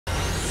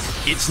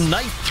It's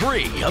night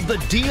 3 of the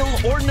Deal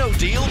or No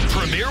Deal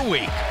Premiere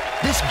Week.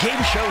 This game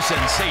show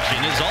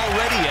sensation is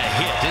already a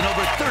hit in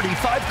over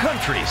 35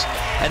 countries.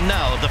 And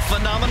now the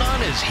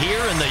phenomenon is here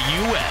in the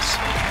U.S.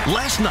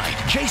 Last night,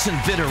 Jason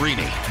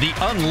Vittorini, the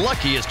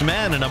unluckiest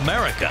man in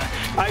America,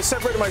 I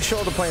separated my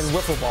shoulder playing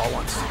wiffle ball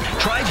once.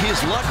 tried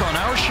his luck on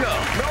our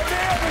show. No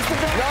deal, Mr.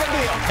 Big. No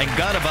deal. And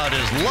got about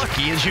as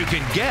lucky as you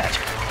can get.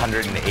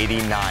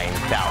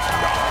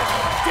 $189,000.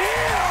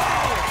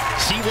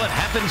 See what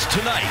happens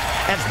tonight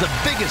as the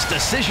biggest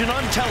decision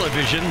on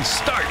television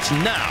starts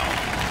now.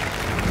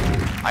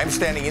 I'm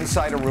standing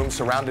inside a room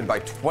surrounded by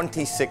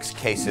 26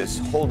 cases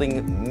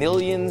holding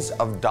millions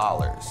of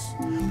dollars.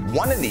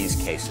 One of these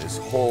cases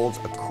holds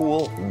a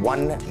cool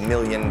 $1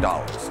 million.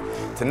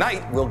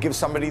 Tonight, we'll give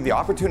somebody the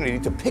opportunity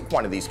to pick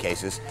one of these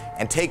cases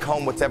and take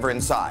home whatever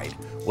inside.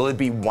 Will it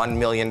be $1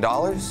 million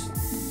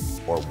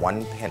or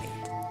 1 penny?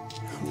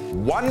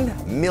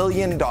 $1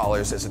 million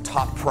is a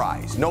top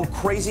prize. No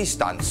crazy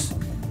stunts,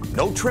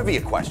 no trivia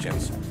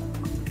questions.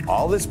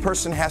 All this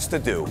person has to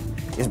do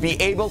is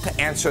be able to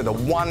answer the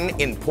one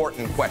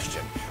important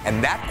question.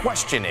 And that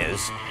question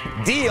is,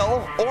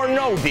 deal or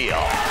no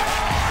deal?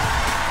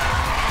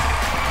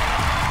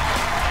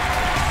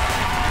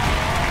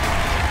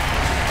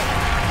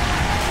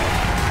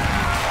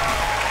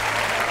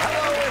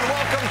 Hello and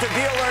welcome to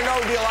Deal or No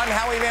Deal. I'm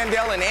Howie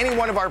Mandel, and any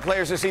one of our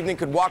players this evening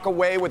could walk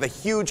away with a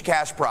huge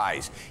cash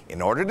prize.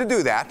 In order to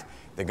do that,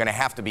 they're going to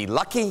have to be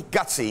lucky,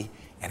 gutsy,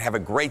 and have a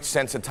great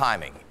sense of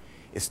timing.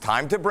 It's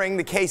time to bring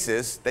the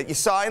cases that you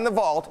saw in the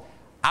vault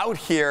out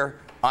here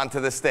onto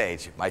the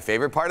stage. My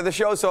favorite part of the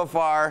show so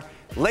far.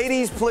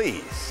 Ladies,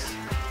 please.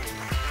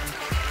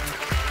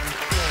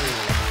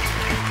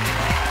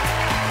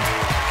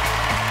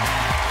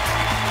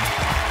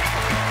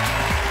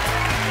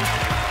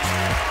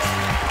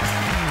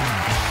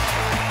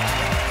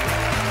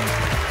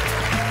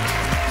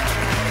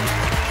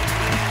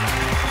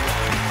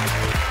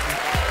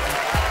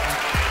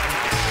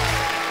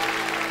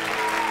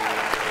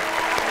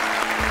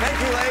 Thank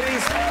you,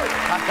 ladies.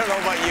 I don't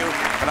know about you,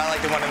 but I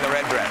like the one in the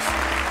red dress.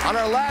 On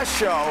our last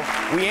show,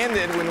 we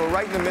ended when we were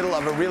right in the middle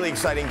of a really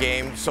exciting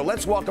game. So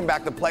let's welcome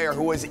back the player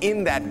who was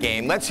in that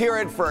game. Let's hear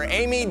it for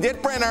Amy Dittbrenner.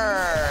 Amy.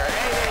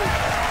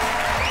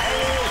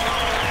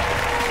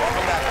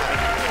 Welcome back.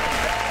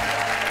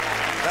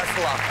 Best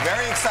of luck.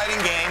 Very exciting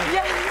game.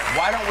 Yes.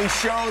 Why don't we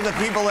show the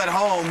people at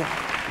home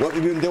what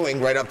we've been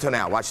doing right up to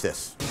now? Watch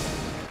this.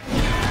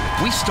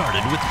 We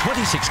started with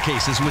 26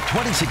 cases with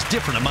 26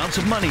 different amounts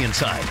of money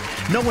inside.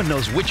 No one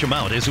knows which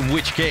amount is in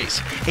which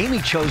case. Amy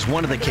chose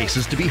one of the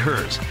cases to be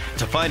hers.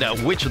 To find out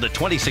which of the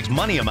 26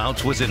 money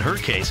amounts was in her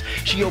case,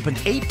 she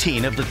opened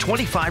 18 of the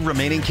 25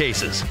 remaining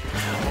cases.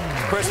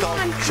 Crystal,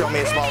 show me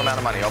a small amount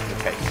of money. Open the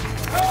case.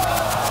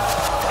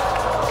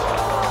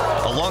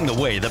 Along the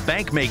way, the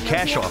bank made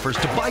cash offers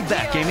to buy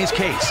back Amy's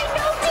case.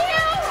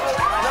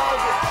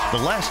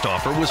 The last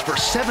offer was for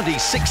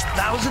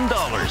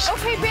 $76,000.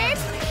 Okay, babe.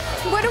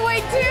 What do I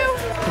do?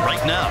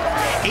 Right now,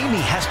 Amy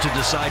has to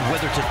decide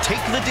whether to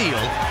take the deal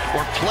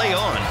or play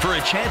on for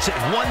a chance at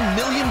 $1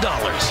 million.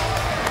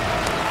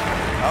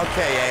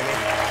 Okay, Amy.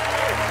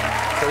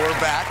 So we're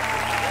back,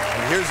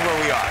 and here's where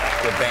we are.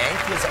 The bank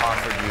has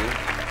offered you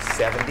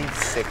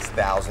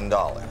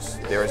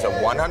 $76,000. There is a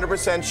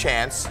 100%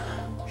 chance,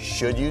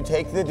 should you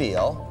take the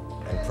deal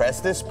and press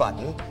this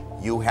button,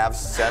 you have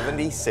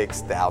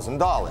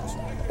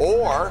 $76,000.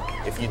 Or,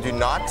 if you do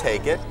not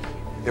take it,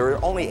 there are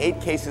only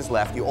 8 cases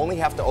left. You only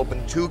have to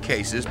open 2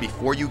 cases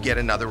before you get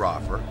another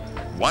offer.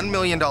 $1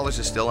 million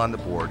is still on the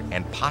board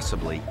and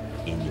possibly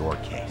in your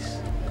case.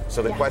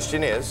 So the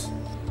question is,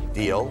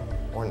 deal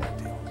or no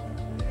deal?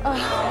 I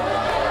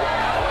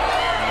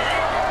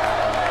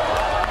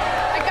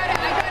gotta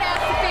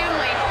ask the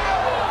family.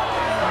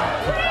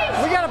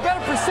 We got a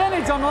better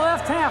percentage on the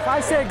left half. I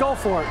say go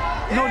for it.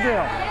 No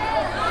deal.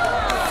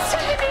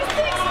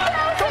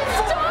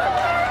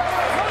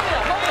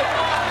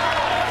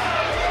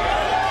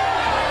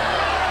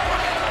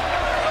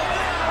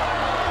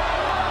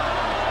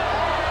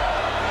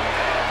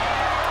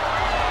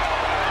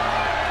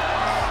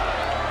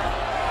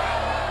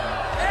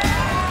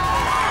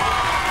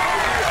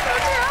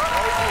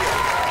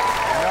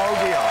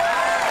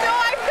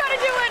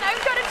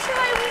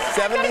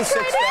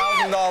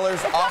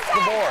 $76,000 off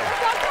the board.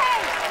 It's okay.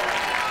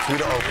 2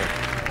 to open.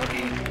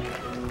 Okay.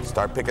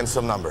 Start picking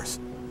some numbers.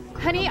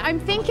 Honey, I'm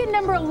thinking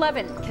number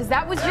 11, because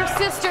that was your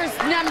sister's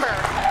number.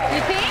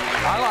 You think?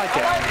 I like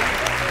it.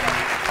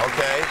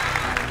 Okay.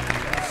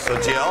 So,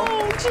 Jill,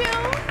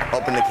 Jill.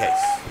 open the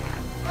case.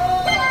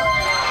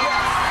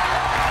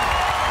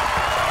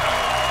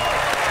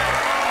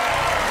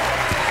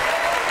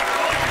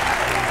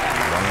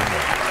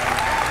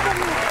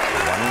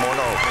 One more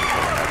to open.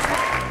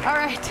 All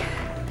right.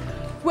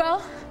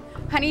 Well,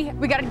 honey,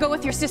 we got to go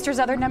with your sister's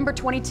other number,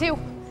 22.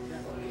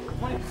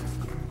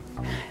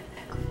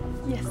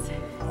 Yes.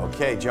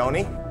 Okay,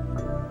 Joni.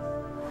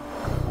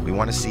 We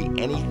want to see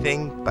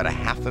anything but a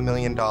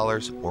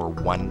 $500,000 or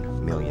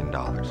 $1 million.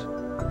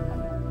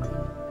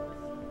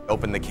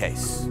 Open the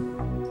case.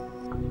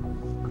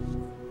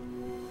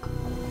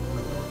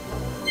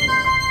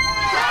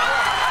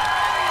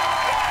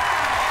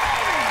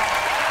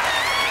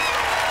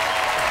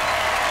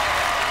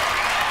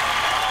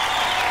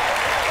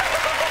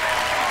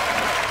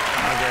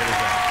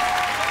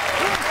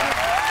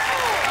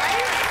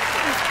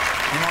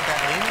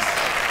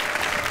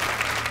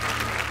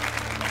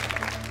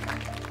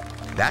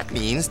 That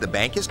means the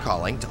bank is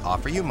calling to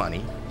offer you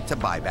money to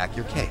buy back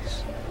your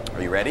case.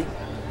 Are you ready?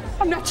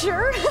 I'm not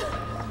sure.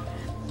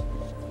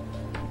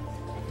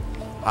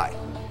 Hi.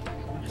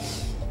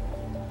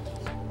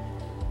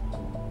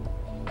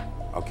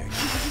 Okay.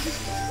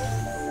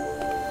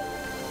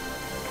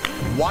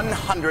 $124,000.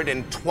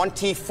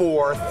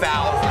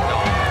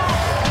 $124,000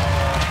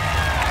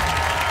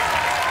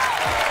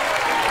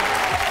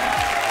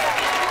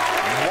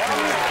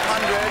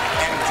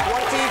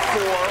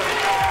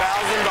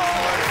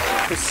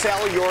 to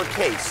sell your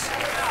case.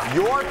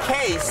 Your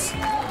case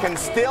can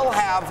still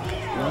have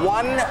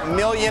 $1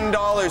 million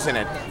in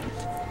it.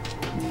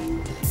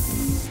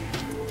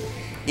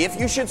 If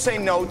you should say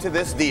no to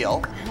this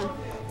deal,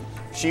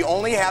 she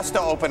only has to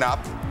open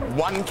up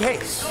one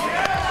case.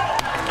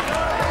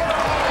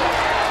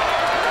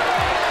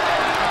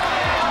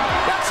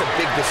 That's a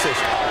big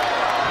decision.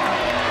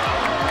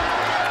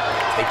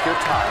 Take your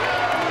time.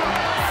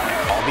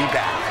 I'll be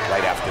back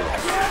right after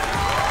this.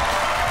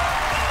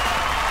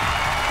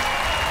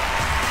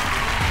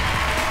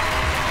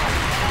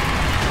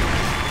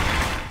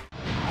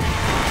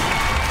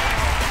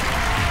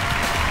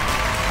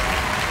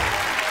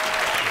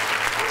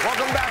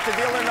 Welcome back to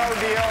Deal or No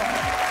Deal.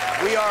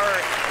 We are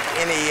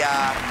in a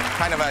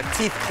kind of a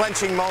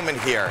teeth-clenching moment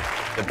here.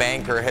 The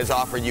banker has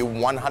offered you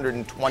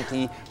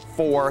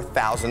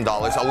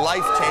 $124,000, a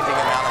life-changing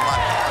amount of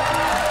money.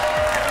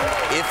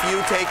 If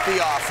you take the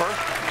offer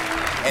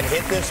and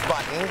hit this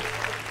button,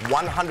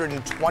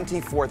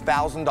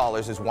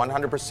 $124,000 is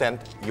 100%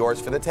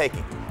 yours for the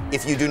taking.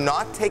 If you do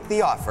not take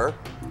the offer,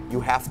 you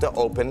have to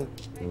open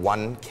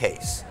one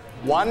case.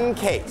 One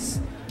case.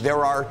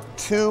 There are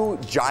two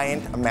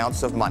giant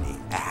amounts of money,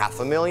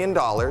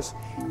 $500,000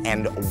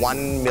 and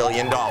 $1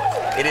 million.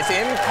 It is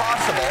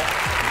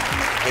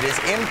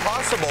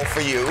impossible for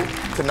you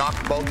to knock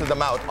both of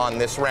them out on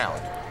this round.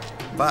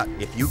 But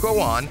if you go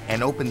on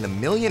and open the $1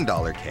 million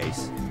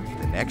case,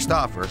 the next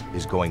offer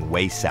is going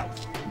way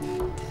south.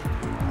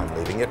 I'm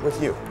leaving it with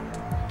you.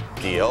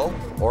 Deal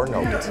or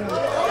no deal?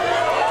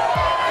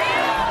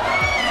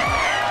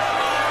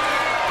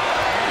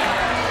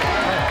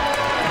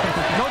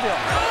 No deal.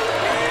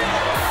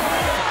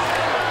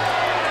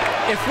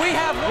 If we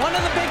have one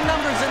of the big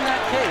numbers in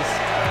that case,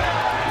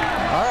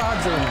 our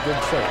odds are in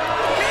good shape.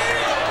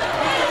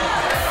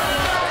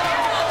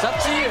 It's up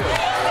to you.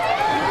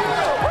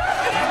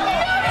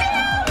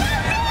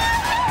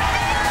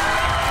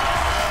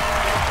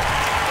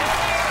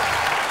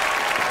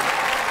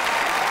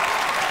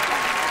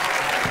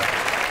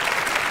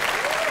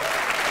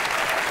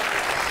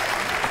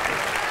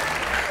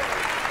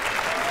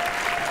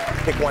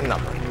 Pick one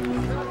number.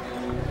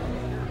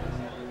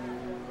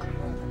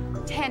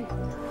 10.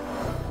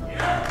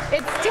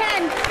 It's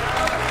 10.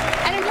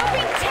 And I'm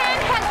hoping 10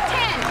 has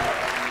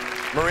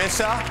 10.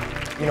 Marissa,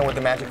 you know what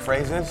the magic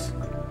phrase is?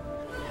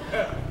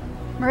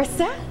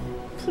 Marissa,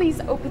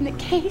 please open the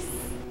case.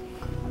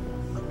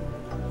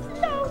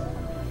 No.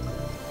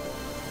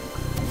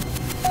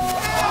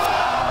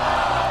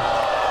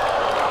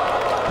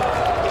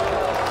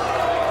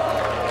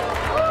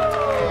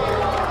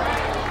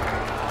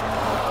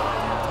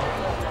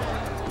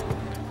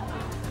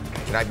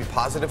 Can I be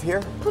positive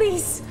here?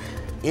 Please.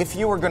 If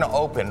you were going to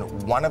open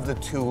one of the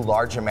two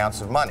large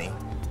amounts of money,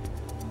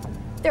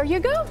 There you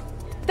go.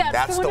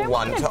 that's the I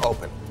one wanted. to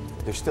open.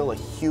 There's still a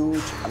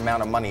huge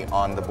amount of money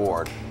on the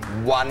board.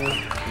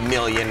 $1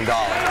 million.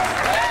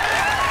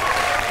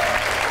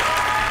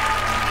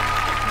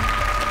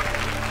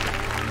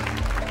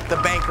 The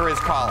banker is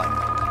calling.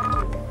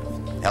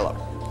 Hello.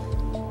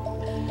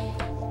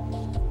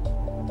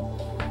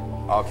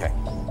 Okay.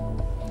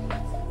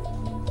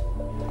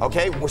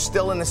 Okay, we're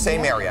still in the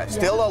same area.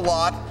 Still a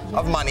lot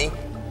of money.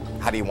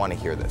 How do you want to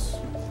hear this?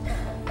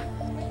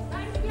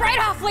 Right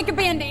off like a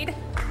Band-Aid.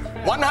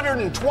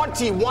 $121,000.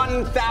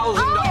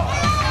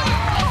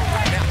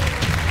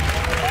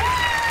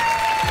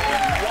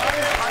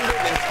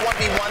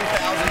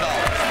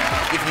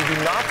 $121,000. If you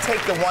do not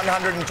take the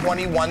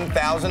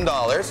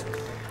 $121,000,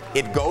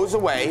 it goes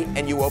away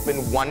and you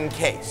open one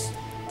case.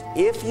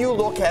 If you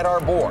look at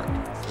our board,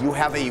 you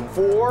have a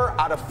 4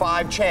 out of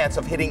 5 chance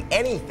of hitting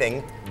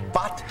anything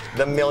but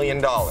the $1 million.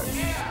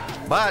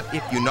 But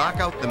if you knock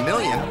out the $1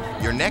 million,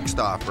 your next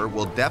offer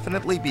will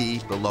definitely be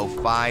below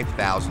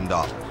 $5,000.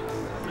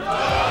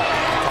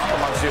 Talk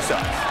amongst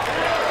yourselves.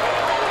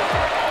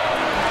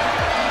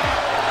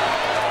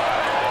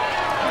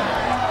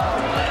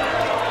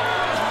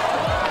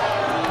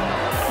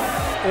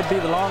 It'd be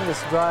the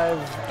longest drive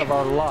of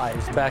our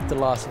lives back to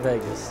Las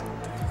Vegas.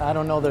 I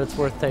don't know that it's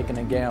worth taking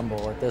a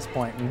gamble at this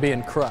point and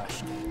being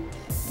crushed.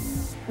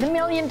 The $1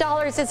 million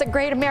is a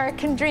great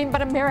American dream,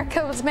 but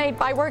America was made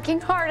by working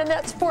hard, and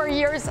that's 4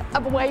 years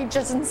of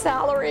wages and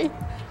salary.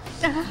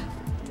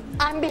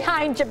 I'm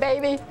behind you,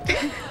 baby.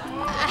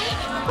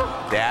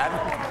 Dad?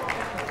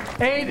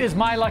 8 is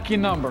my lucky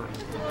number.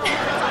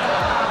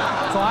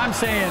 So I'm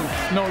saying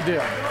no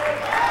deal.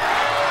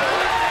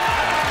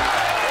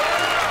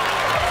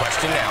 The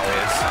question now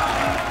is,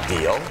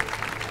 deal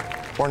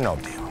or no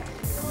deal?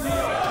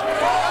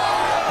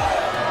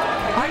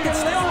 I can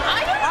still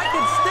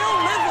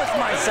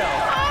myself.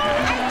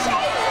 I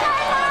changed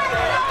my mind.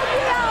 No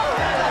deal.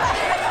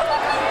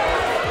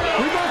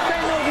 We both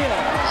say no deal.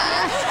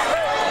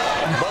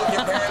 Both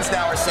your parents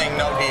now are saying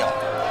no deal.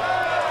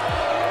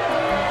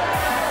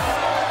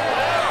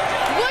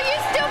 Will you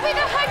still be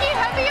the huggy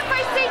hubby if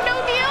I say no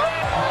deal?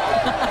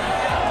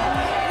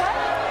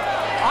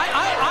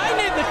 I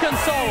need the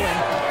consoling.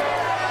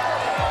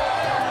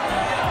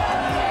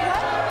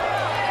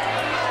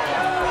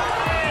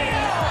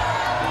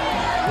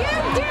 You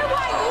do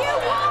what you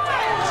want.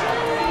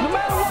 No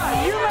matter what,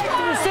 you make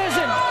the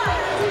decision.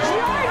 It's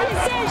your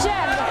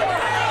decision. No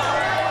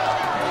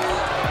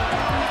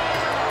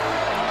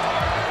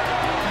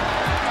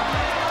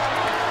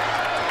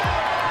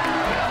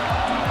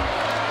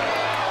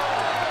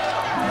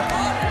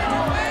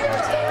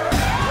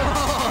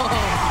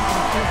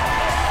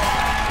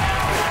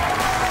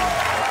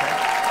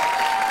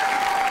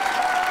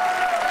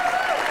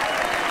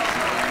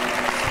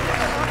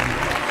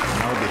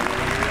deal.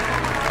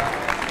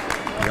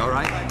 You all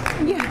right?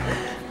 Yeah.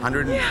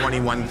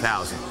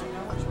 121,000.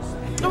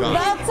 You got it.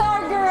 That's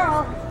our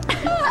girl.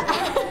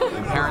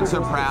 Your parents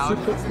are proud.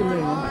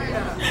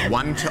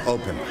 One to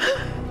open.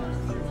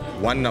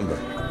 One number.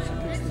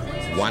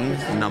 One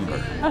number.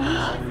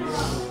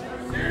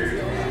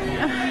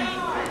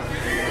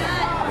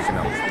 Pick a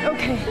number.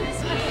 Okay.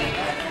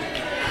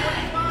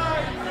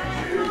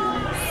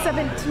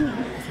 17.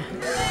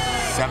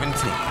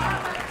 17.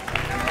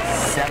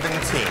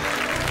 17.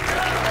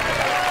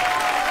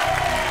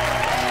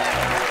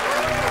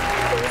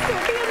 Please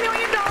don't be $1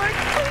 million.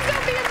 Please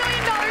don't be $1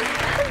 million.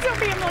 Please don't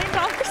be $1 million.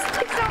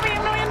 Please don't be $1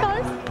 million.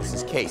 This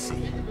is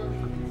Casey.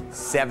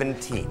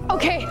 17.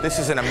 Okay. This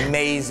is an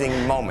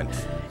amazing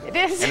moment. It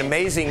is. And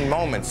amazing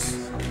moments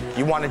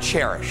you want to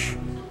cherish.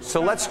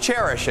 So let's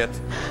cherish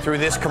it through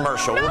this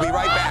commercial. We'll be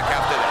right back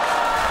after this.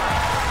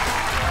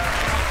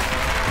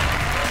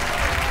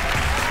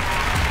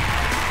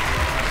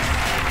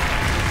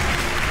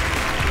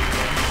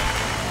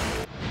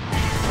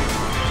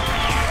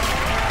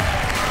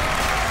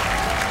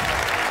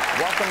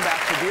 Welcome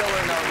back to Deal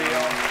or No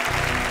Deal.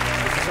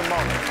 This is a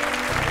moment.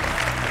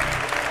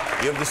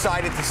 You have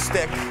decided to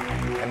stick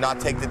and not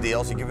take the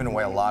deals. You're giving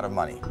away a lot of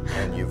money.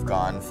 And you've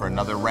gone for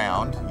another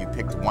round. You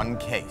picked one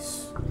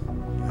case.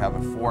 You have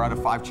a 4 out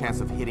of 5 chance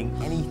of hitting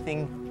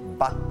anything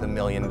but the $1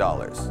 million.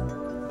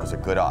 Those are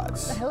good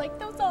odds. I like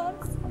those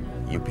odds.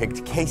 You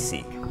picked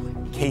Casey.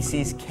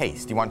 Casey's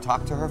case. Do you want to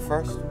talk to her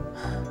first?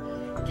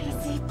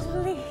 Casey,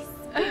 please.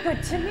 Be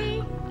good to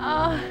me.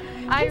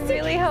 I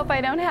really hope I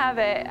don't have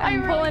it.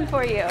 I'm pulling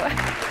for you.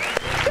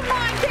 Come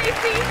on,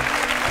 Casey.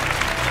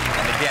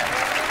 And again,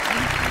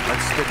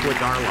 let's stick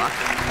with our luck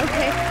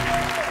Okay.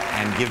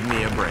 and give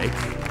me a break,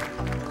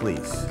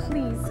 please.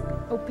 Please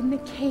open the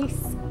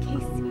case,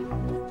 Casey.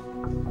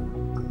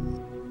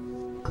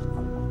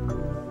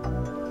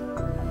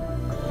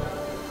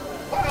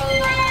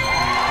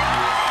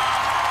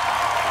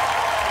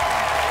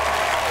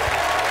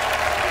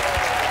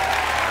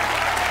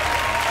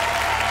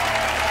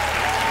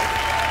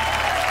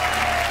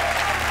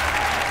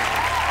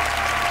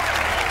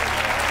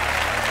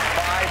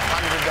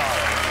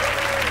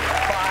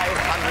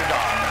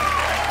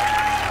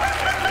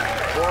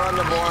 On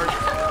the board,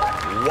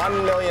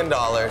 $1 million.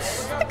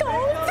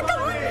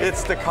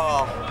 It's the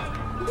call.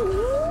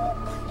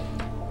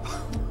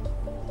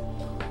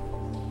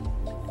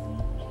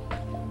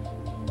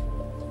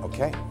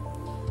 Okay.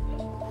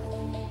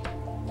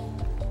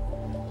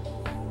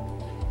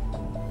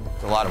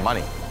 It's a lot of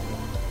money.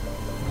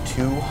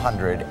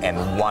 $201,000.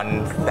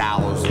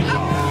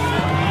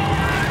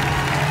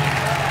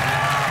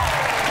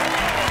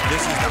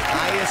 This is the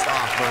highest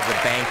offer the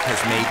bank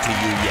has made to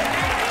you yet.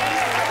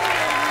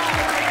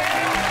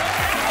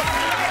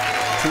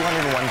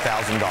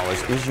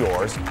 $201,000 is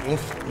yours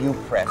if you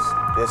press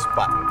this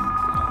button.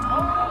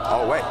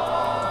 Oh, wait.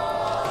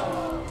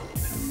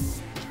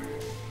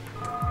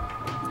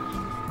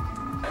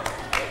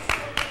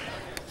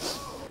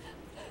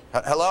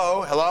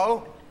 Hello?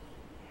 Hello?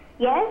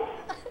 Yes?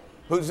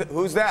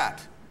 Who's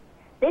that?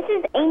 This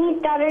is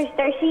Amy's daughters,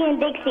 Darcy and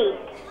Dixie.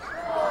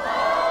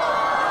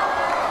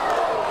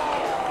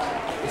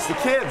 It's the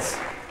kids.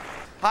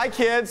 Hi,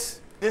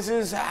 kids. This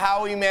is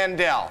Howie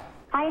Mandel.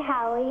 Hi,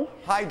 Howie.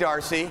 Hi,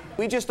 Darcy.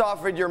 We just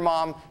offered your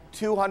mom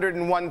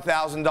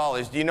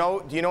 $201,000. Do you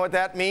know what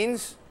that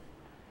means?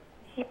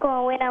 She's going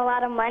to win a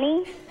lot of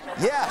money?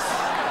 Yes.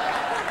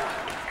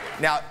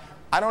 Now,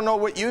 I don't know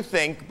what you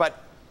think,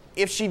 but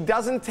if she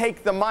doesn't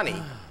take the money,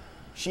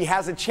 she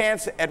has a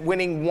chance at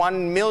winning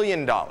 $1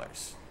 million.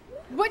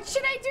 What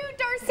should I do,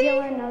 Darcy? Deal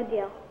or no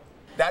deal?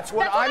 That's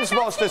what I'm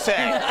supposed to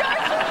say.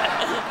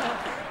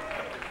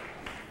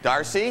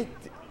 Darcy?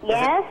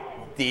 Yes?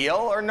 Deal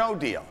or no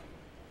deal?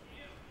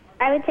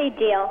 I would say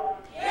deal. What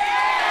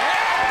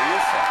do you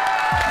say?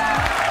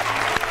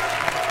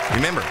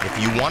 Remember, if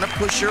you want to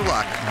push your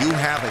luck, you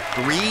have a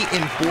 3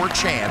 in 4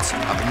 chance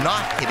of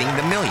not hitting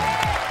the $1 million.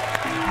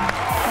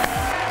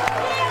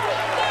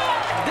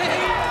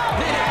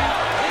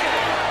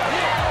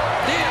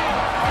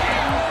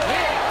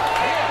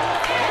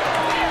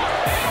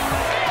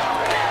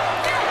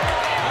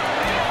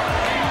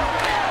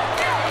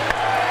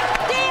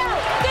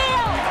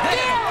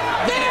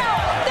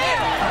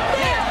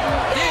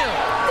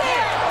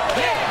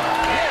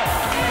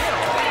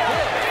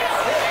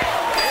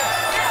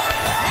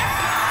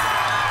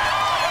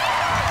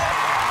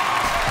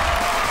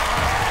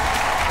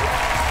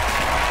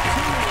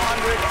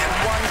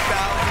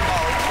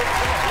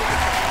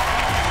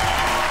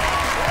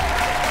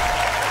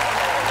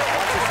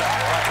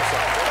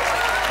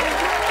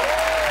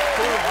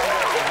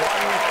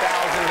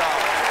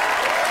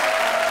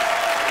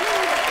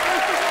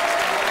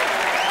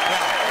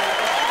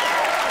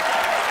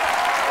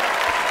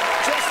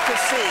 to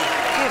see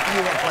if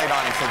you had played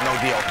on and said no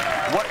deal,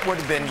 what would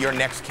have been your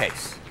next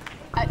case?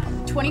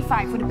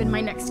 25 would have been my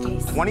next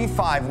case.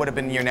 25 would have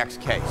been your next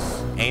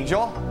case.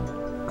 Angel,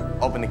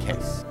 open the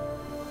case.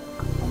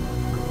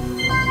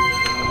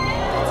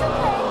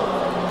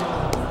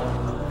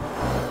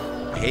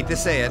 I hate to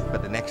say it,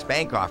 but the next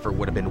bank offer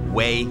would have been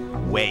way,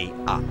 way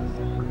up.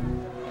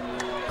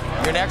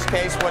 Your next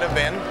case would have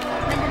been?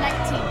 Number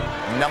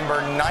 19.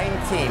 Number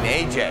 19.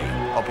 AJ,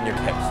 open your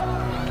case.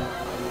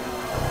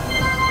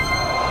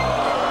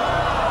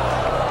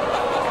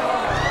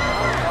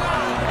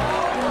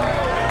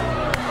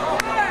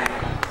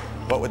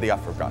 What would the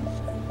offer got?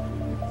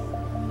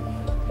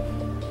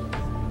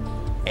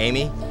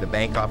 Amy, the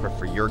bank offer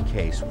for your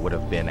case would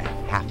have been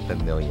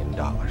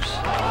 $500,000.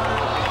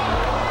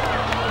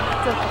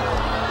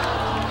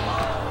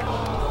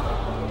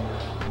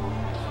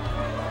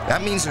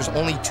 That means there's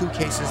only 2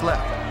 cases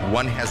left.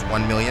 One has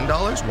 $1 million,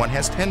 one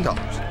has $10.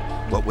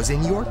 What was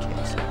in your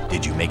case?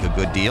 Did you make a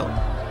good deal?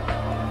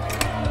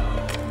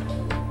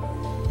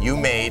 You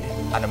made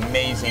an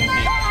amazing deal.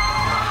 $10.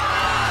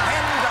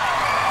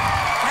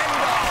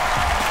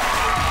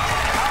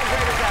 How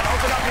great is that?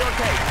 Open up your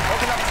case.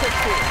 Open up 16.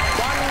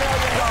 $1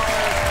 million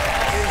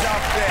is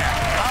up there.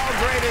 How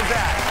great is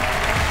that?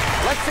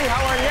 Let's see how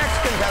our next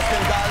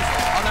contestant does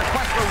on their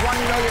quest for $1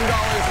 million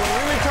when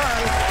we return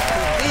to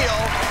Deal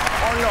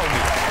or No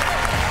Deal.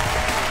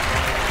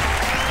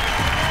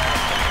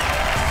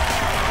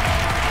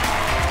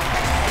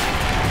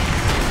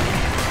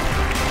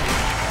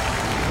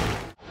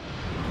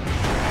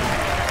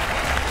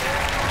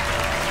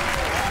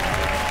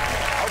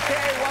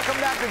 Okay, welcome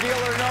back to Deal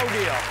or No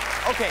Deal.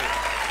 Okay,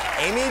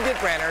 Amy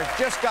DeBrenner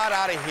just got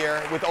out of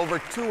here with over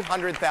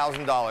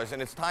 $200,000,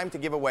 and it's time to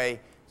give away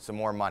some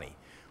more money.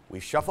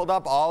 We've shuffled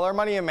up all our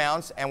money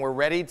amounts, and we're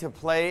ready to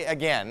play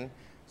again.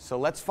 So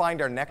let's find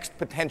our next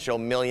potential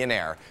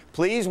millionaire.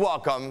 Please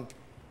welcome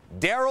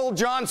Daryl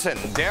Johnson.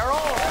 Daryl?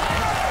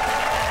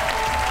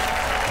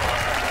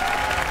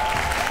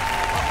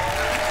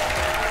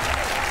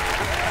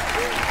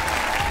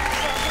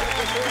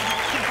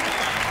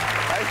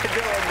 How you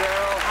doing,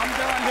 Daryl? I'm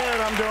doing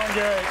good. I'm doing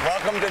good.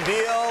 Welcome to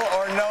Deal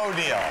or No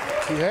Deal.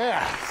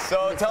 Yeah.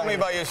 So tell me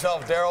about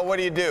yourself, Daryl. What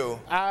do you do?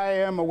 I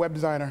am a web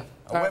designer.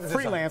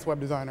 Freelance web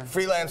designer.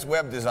 Freelance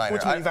web designer.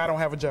 Which means I don't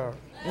have a job.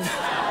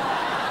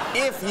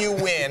 If you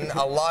win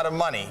a lot of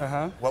money,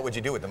 what would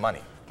you do with the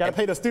money? Got to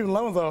pay the student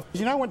loans off.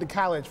 You know, I went to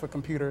college for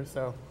computers,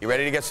 so. You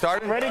ready to get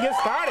started? Ready to get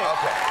started.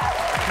 Okay.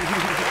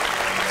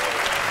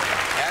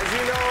 As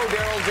you know,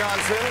 Daryl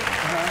Johnson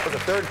was a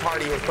third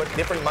party who put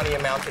different money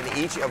amounts in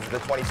each of the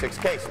 26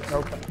 cases.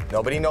 Okay.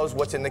 Nobody knows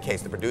what's in the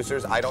case. The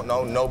producers, I don't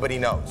know, nobody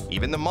knows.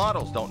 Even the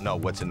models don't know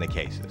what's in the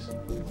cases.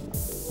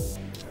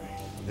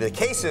 The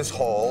cases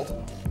hold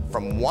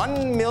from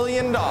 $1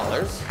 million all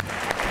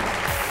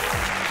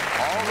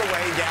the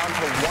way down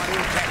to 1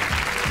 penny.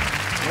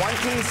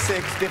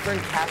 26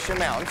 different cash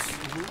amounts,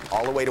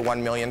 all the way to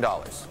 $1 million.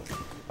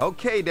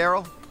 Okay,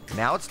 Daryl,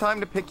 now it's time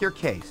to pick your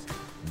case.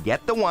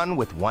 Get the one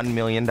with $1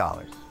 million.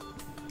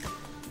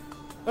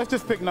 Let's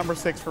just pick number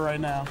 6 for right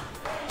now.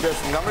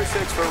 Just number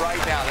 6 for right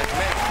now. Let's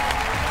make it.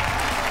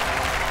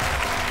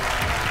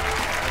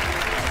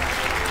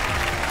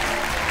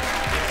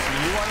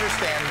 You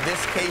understand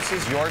this case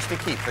is yours to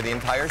keep for the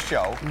entire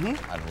show,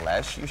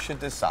 unless you should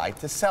decide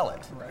to sell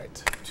it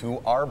to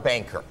our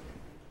banker.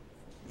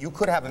 You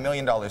could have $1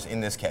 million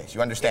in this case.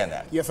 You understand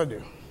that? Yes, I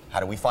do. How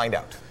do we find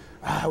out?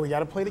 We got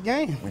to play the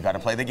game. We got to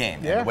play the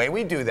game. Yeah. And the way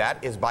we do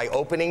that is by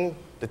opening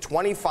the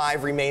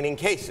 25 remaining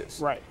cases.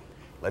 Right.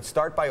 Let's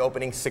start by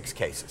opening 6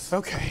 cases.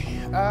 Okay.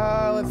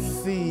 Let's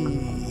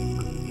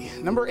see.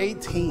 Number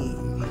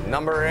 18.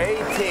 Number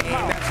 18.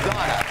 That's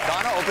Donna.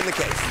 Donna, open the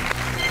case.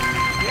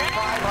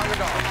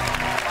 $500.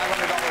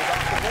 $500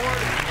 off the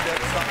board.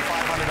 That's not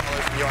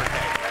 $500 in your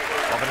case.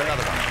 Open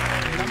another one.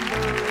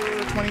 Number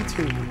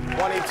 22.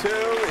 22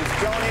 is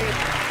Joni.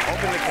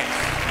 Open the case.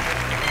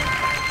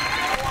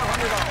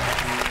 $400.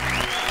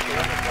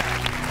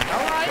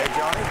 All right. Okay,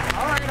 Joni.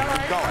 All right.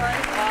 Keep going.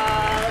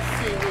 Let's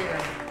see here.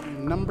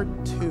 Number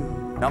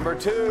 2. Number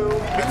 2,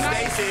 Miss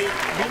Stacy.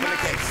 Open the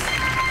case.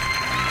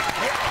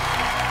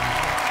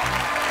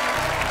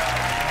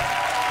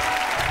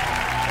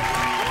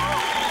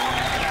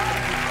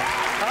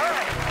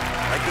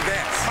 Like the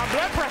dance. My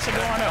blood pressure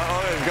going up.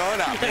 Oh, it's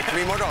going up.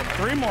 3 more to open.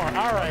 3 more.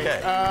 All right.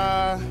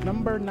 Okay.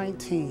 Number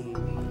 19.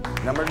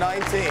 Number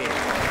 19,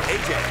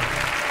 AJ.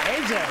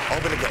 AJ.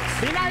 Open the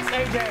case. Be nice,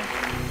 AJ.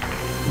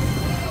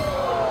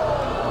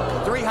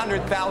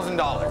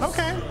 $300,000.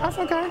 Okay, that's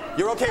okay.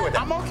 You're okay with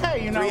that? I'm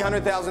okay, you know.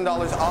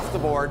 $300,000 off the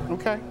board.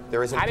 Okay.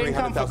 There isn't I didn't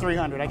come for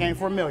 300,000. 300. I came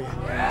for $1 million.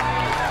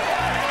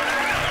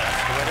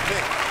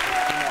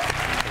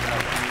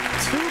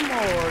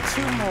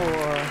 Two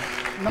more.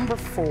 Number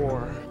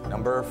 4.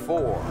 Number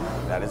 4,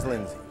 that is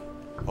Lindsay.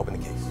 Open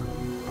the case.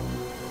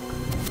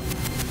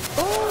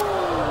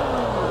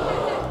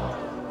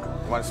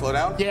 You want to slow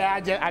down?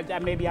 Yeah,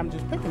 maybe I'm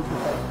just picking too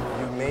fast.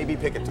 You may be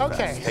picking too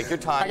fast. Take your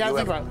time. I gotta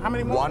think about it. How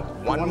many more?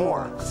 One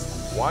more.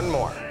 One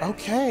more.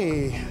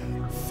 Okay,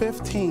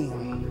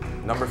 15.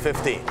 Number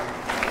 15.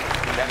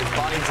 That is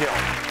Bonnie Jill.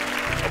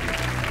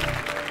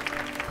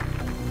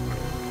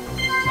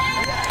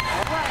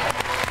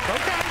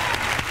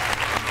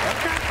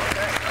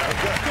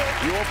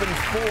 You opened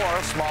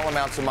 4 small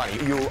amounts of money.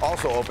 You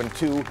also opened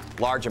 2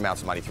 large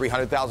amounts of money,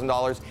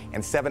 $300,000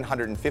 and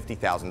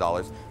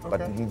 $750,000.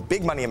 But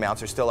big money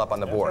amounts are still up on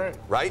the board,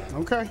 right?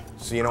 Okay.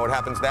 So you know what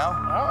happens now?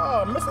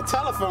 Oh, Mr.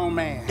 Telephone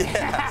Man.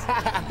 Yes.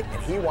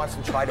 And he wants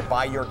to try to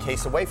buy your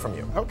case away from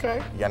you.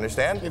 Okay. You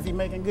understand? If he's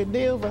making good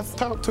deals, let's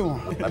talk to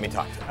him. Let me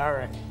talk to him. All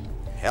right.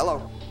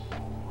 Hello.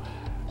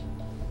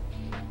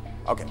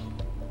 Okay.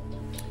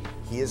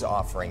 He is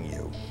offering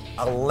you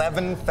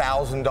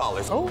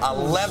 $11,000. Oh.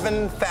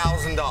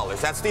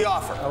 $11,000. That's the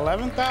offer.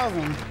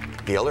 11,000.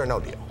 Deal or no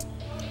deal?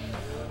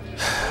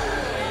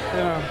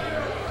 You know,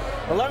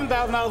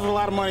 $11,000 is a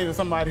lot of money to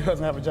somebody who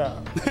doesn't have a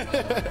job.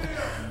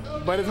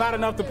 But it's not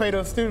enough to pay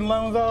those student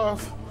loans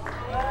off.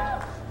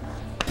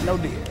 No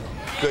deal.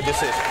 Good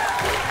decision.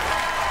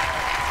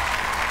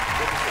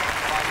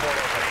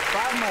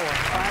 Five more.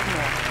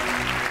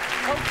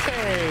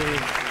 Okay.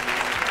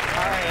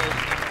 All right.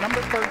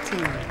 Number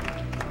 13.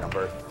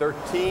 Number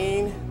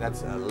 13,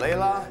 that's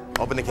Layla.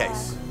 Open the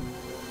case.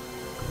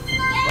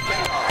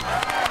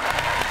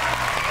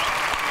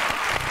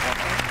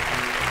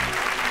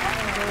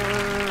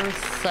 Number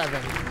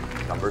 7.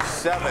 Number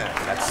 7,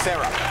 that's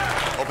Sarah.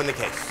 Open the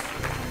case.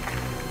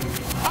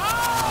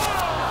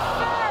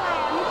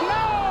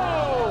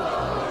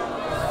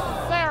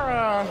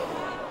 Sarah!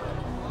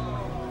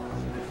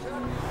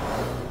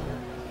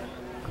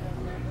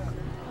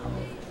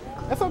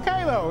 It's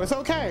okay, though. It's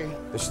okay.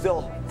 There's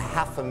still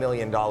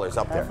 $500,000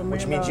 up there,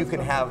 which means you can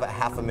have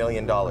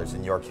 $500,000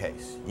 in your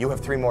case. You have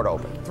 3 more to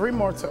open. 3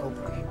 more to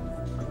open.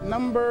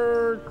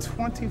 Number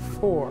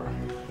 24.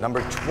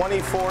 Number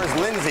 24 is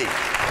Lindsay.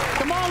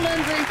 Come on,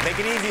 Lindsay. Make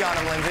it easy on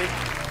him, Lindsay.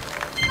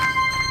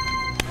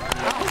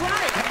 All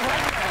right.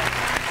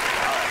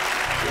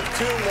 You have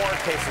 2 more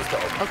cases to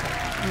open. Okay.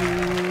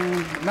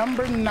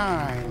 Number 9.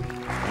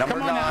 Number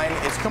Come on 9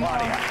 now. is Come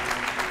Claudia.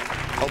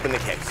 on. Open the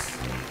case.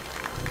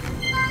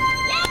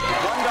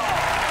 $1.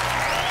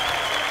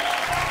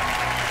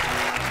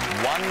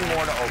 1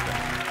 more to open.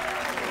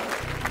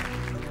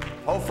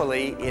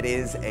 Hopefully, it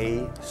is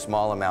a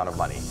small amount of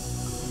money.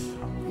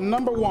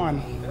 Number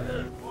 1.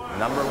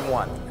 Number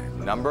 1.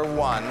 Number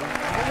 1. Okay,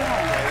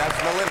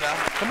 that's Melinda.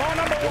 Come on,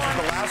 number 1. This is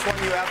the last one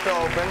you have to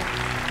open.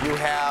 You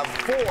have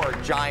 4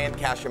 giant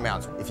cash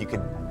amounts. If you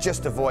could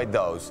just avoid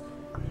those,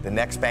 the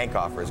next bank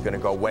offer is going to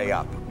go way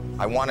up.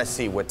 I want to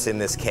see what's in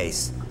this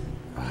case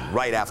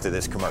right after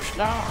this commercial.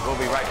 We'll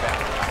be right back.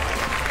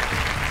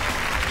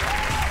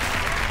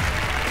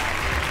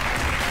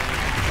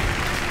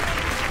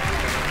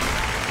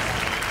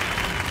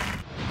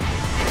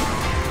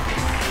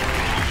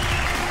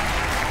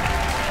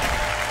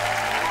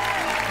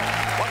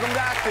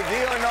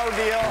 Deal or no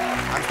deal?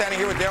 I'm standing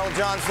here with Daryl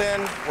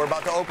Johnson. We're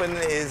about to open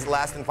his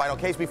last and final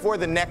case before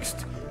the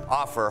next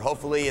offer.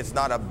 Hopefully it's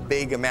not a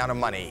big amount of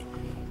money.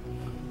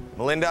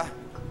 Melinda,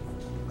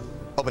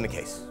 open the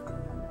case.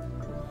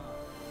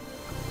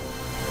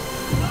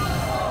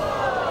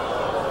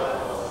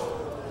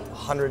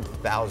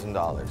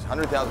 $100,000.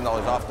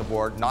 $100,000 off the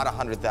board, not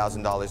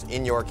 $100,000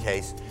 in your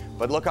case.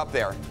 But look up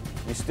there.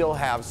 You still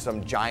have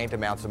some giant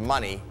amounts of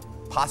money,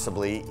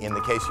 possibly in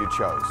the case you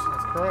chose.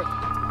 That's correct.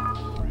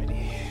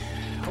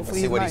 Let's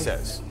see what he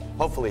says.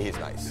 Hopefully he's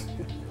nice.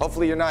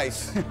 Hopefully you're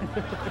nice.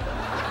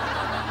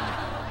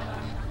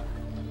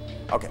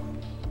 Okay.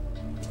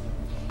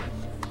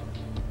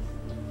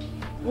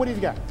 What do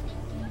you got?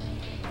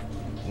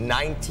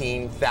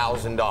 $19,000.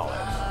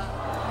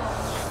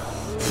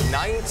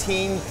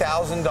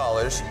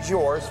 $19,000 is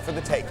yours for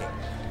the taking.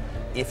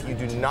 If you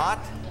do not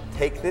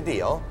take the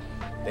deal,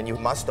 then you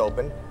must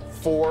open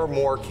 4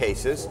 more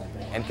cases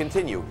and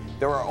continue.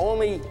 There are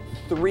only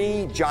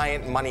 3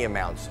 giant money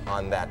amounts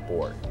on that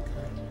board.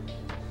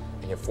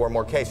 And you have 4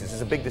 more cases. This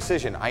is a big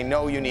decision. I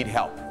know you need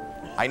help.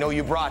 I know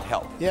you brought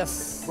help.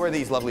 Yes. Who are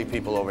these lovely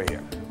people over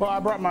here? Well, I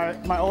brought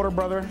my older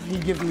brother. He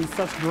gives me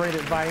such great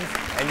advice.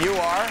 And you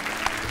are?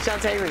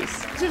 Shantae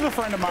Reese. She's a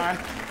friend of mine.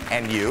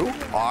 And you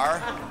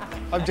are?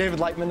 I'm David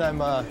Lightman. I'm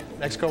an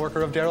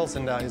ex-coworker of Daryl's,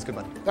 and he's good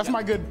money. That's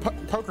my good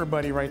poker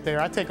buddy right there.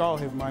 I take all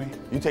his money.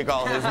 You take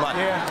all his money?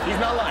 Yeah. He's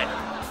not lying.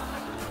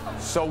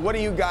 So what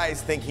do you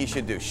guys think he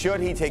should do? Should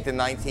he take the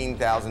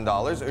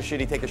 $19,000 or should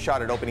he take a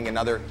shot at opening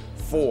another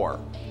 4?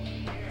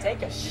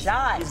 Take a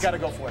shot. He's got to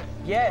go for it.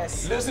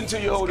 Yes. Listen to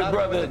your older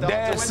brother.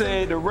 Dad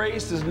said the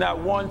race is not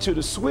won to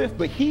the swift,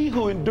 but he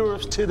who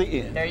endures to the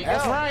end. There you go.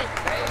 That's right.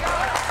 There you go.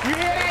 You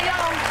hear that,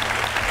 y'all?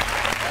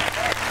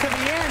 To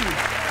the end.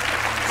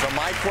 So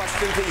my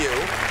question to you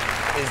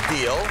is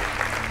deal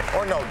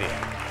or no deal?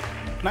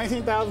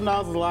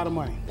 $19,000 is a lot of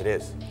money. It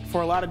is.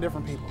 For a lot of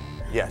different people.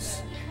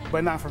 Yes.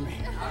 But not for me.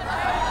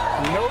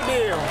 No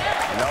deal.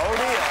 No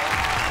deal.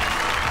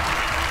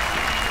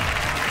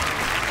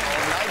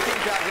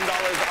 $19,000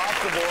 off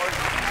the board,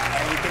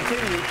 and you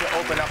continue to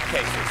open up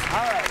cases.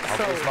 All right. Okay,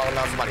 So small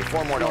amounts of money.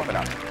 4 more to open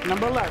up.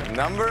 number 11.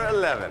 Number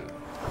 11,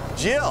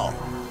 Jill.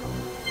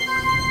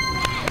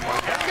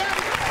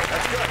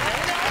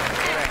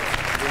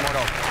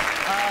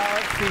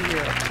 see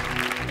here.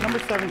 Number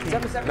 17.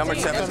 Number 17. Number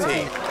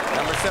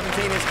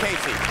 17 is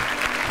Casey.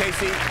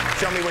 Casey,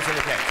 show me what's in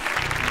the case.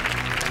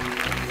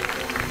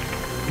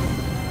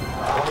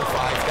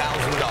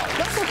 $25,000.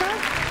 That's okay.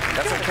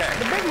 That's okay.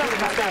 The big number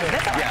is better.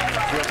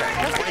 Yeah, you're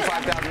okay.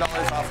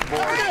 $25,000 off the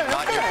board.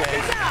 Not your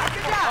case.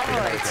 All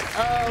right.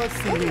 Let's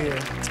see here.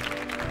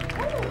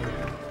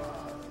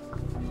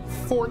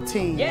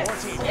 14.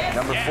 Yes.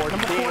 Number 14.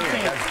 Number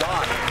 14. That's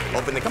Don.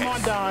 Open the case. Come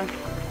on, Don.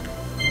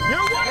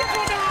 You're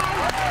wonderful, Don.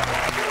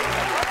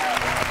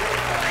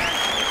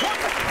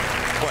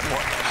 One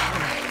more.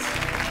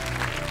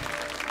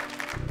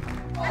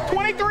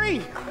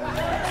 23.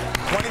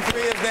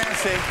 23 is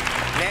Nancy.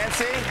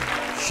 Nancy,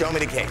 show me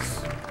the case.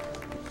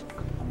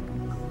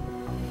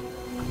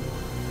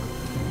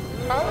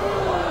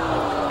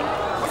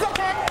 It's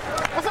okay.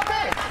 It's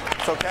okay.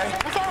 It's okay?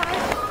 It's all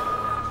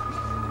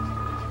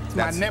right. It's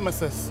my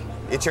nemesis.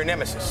 It's your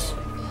nemesis.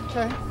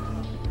 Okay.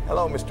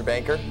 Hello, Mr.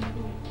 Banker.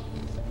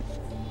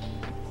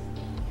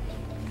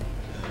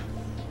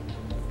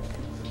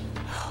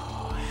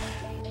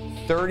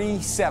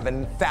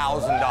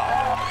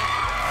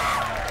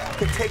 $37,000. You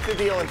can take the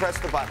deal and press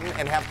the button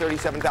and have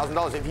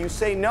 $37,000. If you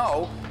say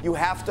no, you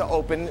have to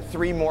open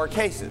 3 more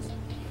cases.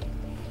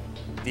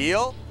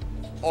 Deal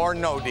or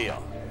no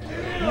deal?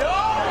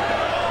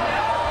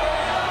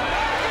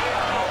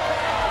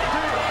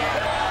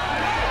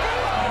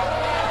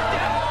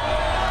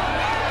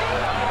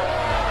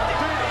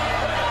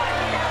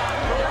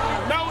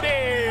 No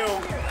deal.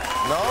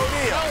 No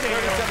deal.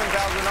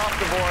 37,000 off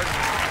the board.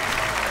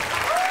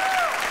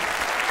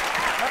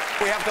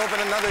 We have to open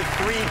another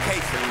 3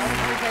 cases.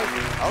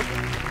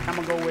 Okay. I'm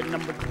going to go with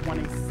number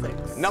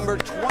 26. Number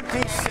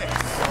 26.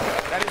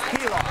 That is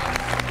Pilar.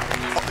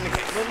 Open the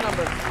case.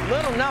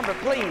 Little number,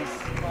 please.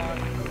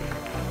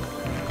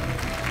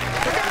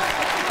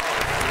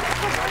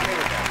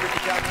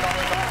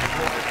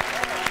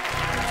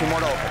 Two more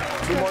to open.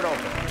 2 more to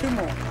open. 2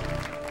 more.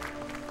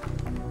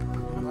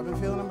 I've been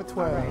feeling number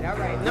 12. All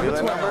right. Number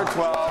 12. Number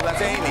 12.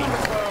 That's Amy.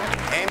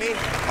 Amy,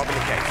 open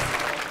the case.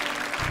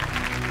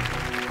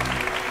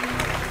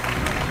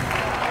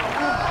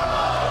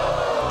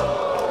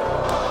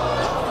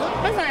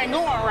 This ain't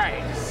going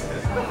right.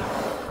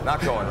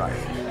 Not going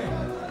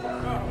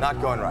right.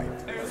 Not going right.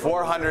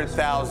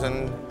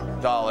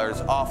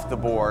 $400,000 off the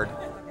board.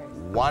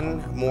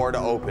 1 more to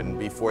open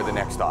before the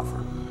next offer.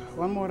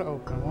 1 more to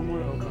open. 1 more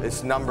to open.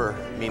 This number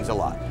means a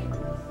lot.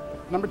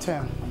 Number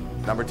 10.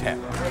 Number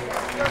 10.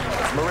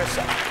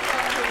 Marissa.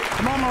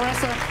 Come on,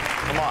 Marissa.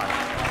 Come on.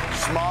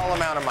 Small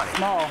amount of money.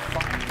 Small.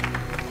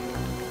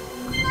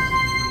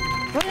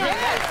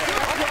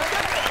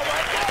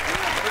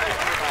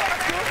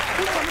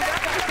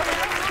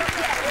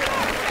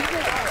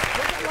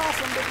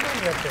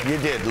 You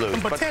did lose.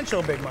 Some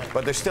potential big money.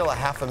 But there's still a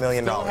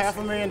 $500,000. Still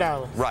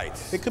 $500,000.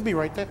 Right. It could be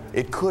right there.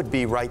 It could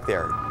be right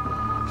there.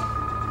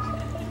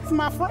 It's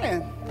my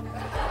friend.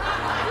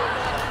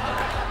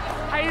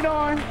 How you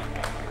doing?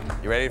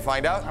 You ready to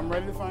find out? I'm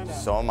ready to find out.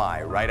 So am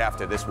I, right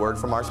after this word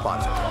from our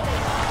sponsor.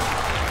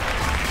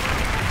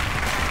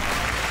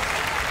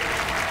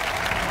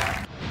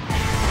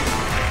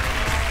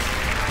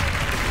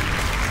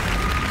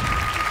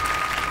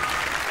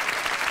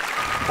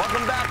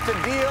 Welcome back to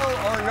Deal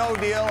or No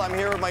Deal. I'm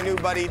here with my new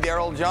buddy,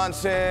 Daryl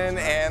Johnson,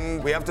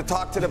 and we have to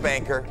talk to the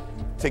banker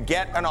to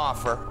get an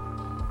offer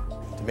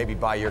to maybe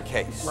buy your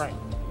case. Right.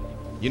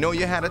 You know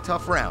you had a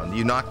tough round.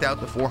 You knocked out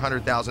the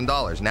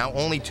 $400,000. Now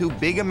only 2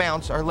 big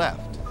amounts are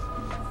left.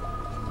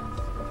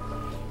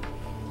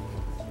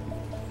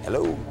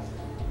 Hello.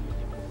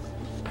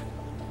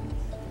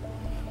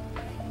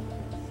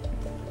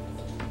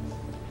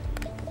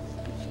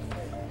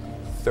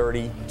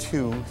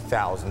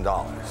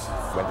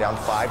 $32,000. Went down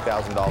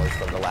 $5,000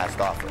 from the last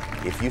offer.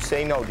 If you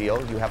say no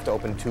deal, you have to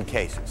open 2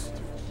 cases.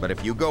 But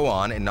if you go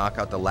on and knock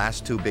out the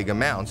last 2 big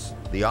amounts,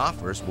 the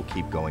offers will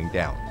keep going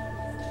down.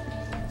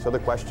 So the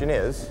question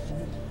is,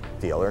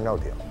 deal or no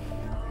deal?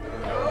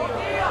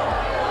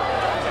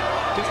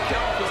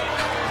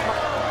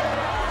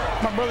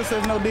 My brother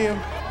says no deal.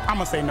 I'm going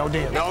to say no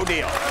deal. No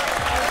deal. Leave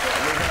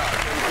it up.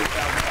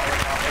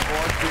 $32,000 off the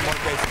board. 2 more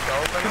cases to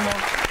open. 2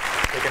 more.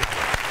 Take it.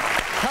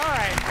 All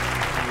right.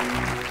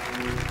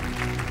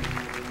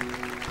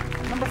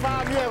 Number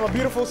 5, you have a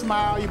beautiful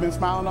smile. You've been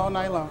smiling all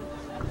night long.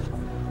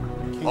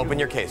 Open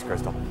your case,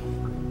 Crystal.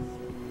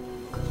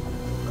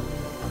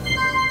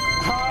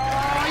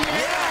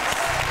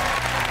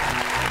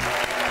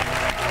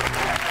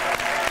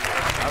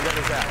 How good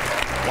is that?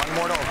 1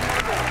 more to open.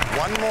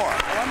 1 more.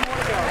 1 more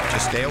to go.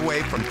 Just stay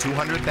away from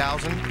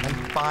 $200,000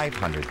 and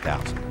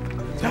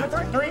 $500,000.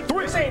 Number 3.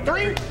 3. Say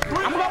 3.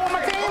 I'm going with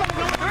my team. I'm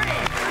going 3.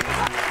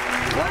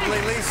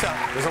 Lovely Lisa.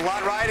 There's a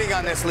lot riding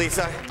on this,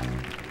 Lisa.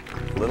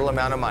 Little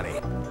amount of money.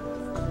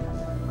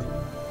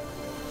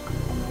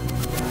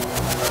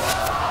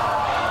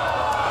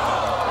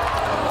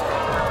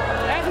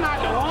 That's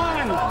not the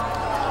one.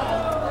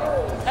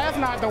 That's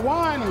not the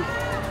one.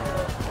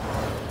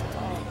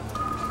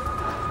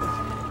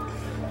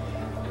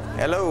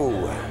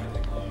 Hello.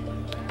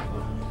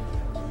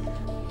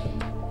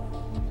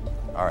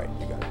 All right,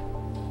 you got it.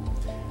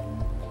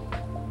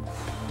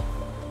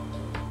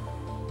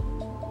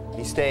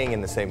 He's staying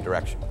in the same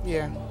direction.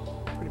 Yeah,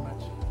 pretty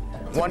much.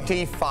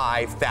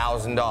 $25,000.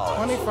 $25,000.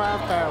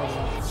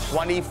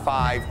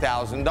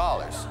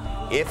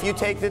 $25,000. If you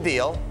take the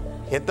deal,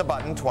 hit the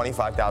button,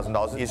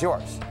 $25,000 is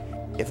yours.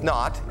 If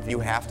not, you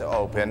have to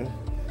open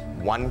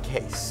one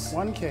case.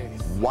 One case.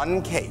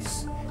 One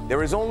case.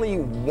 There is only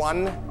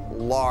one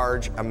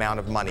large amount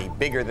of money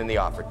bigger than the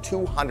offer,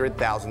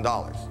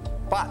 $200,000.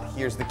 But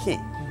here's the key.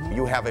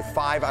 You have a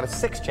 5 out of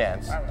 6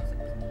 chance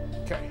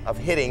of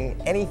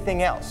hitting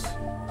anything else.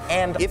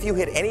 And if you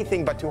hit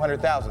anything but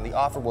 $200,000, the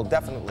offer will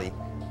definitely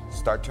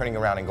start turning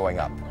around and going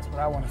up. That's what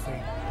I want to see.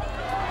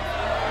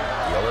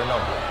 Deal or no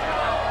deal?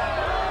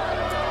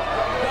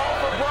 Go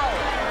for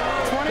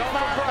broke.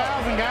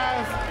 25,000,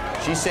 guys.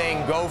 She's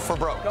saying go for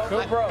broke. Go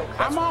for broke.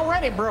 I'm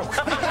already broke.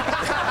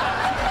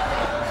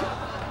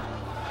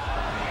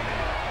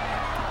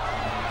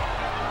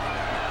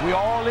 We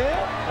all in?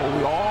 Or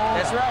we all?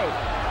 That's right.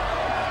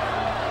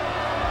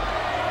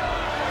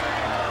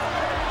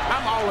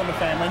 I'm all in the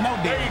family. No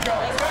deal. There you go.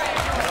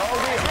 No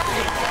deal.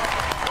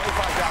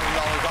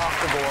 $25,000 off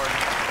the board.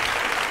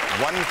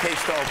 One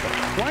case to open.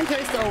 One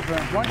case to open.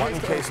 One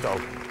case to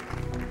open.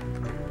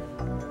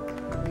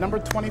 Number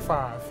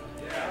 25.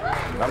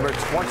 Number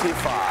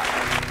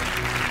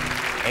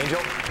 25.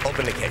 Angel,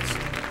 open the case.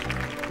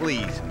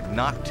 Please,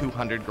 not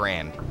 200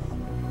 grand.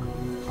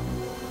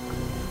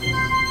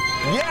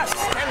 Yes!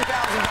 $10,000.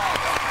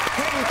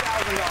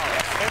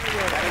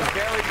 $10,000. That is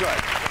very good.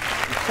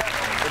 You set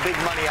the big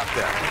money up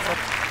there.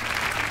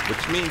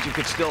 Which means you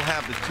could still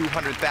have the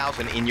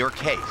 200,000 in your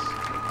case.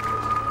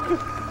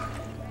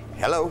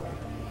 Hello?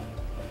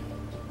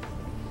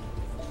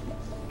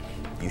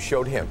 You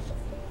showed him.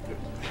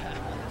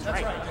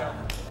 That's right.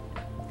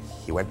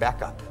 He went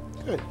back up.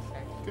 Good.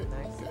 Good.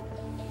 Good.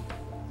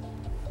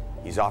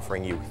 He's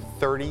offering you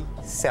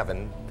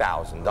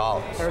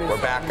 $37,000.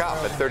 We're back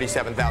up at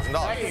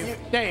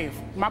 $37,000. Dave,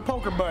 my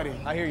poker buddy.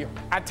 I hear you.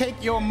 I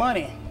take your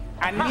money.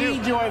 I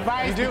need your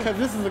advice because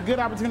this is a good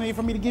opportunity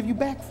for me to give you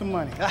back some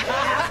money.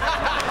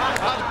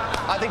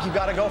 I think you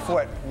got to go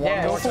for it.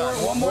 One more time.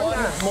 One more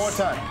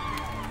time.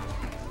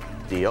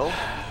 Deal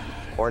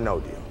or no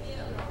deal?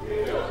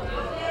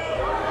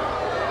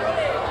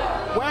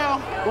 Well,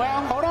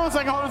 hold on a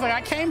second.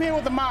 I came here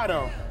with the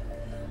motto,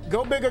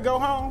 go big or go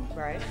home.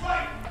 Right.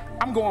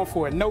 I'm going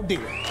for it. No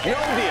deal. No deal.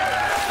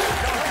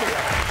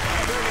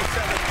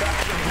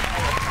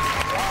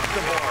 $37,000 off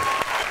the board.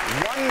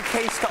 One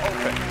case to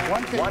open.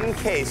 One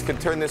case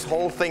could turn this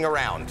whole thing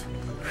around.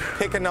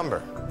 Pick a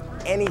number.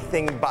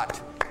 Anything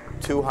but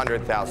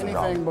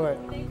 $200,000. Anything but.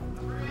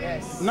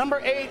 Yes. Number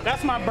 8,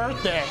 that's my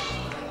birthday.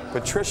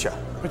 Patricia.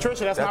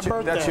 Patricia, that's my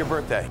birthday. That's your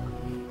birthday.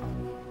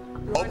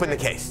 Open the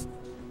case.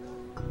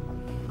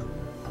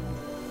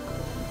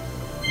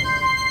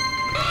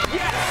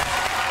 Yes!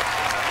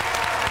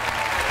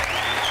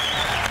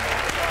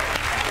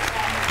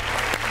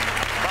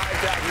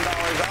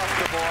 $5,000 off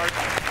the board.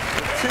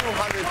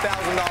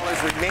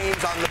 $200,000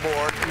 remains on the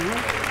board.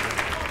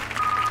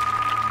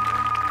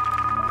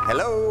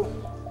 Hello?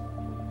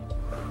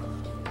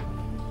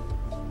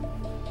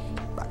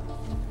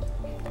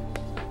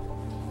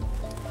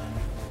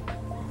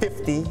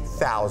 $50,000.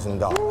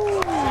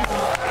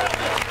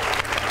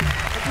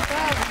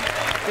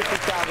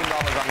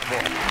 $50,000 on the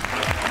board.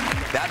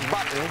 That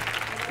button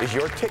is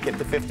your ticket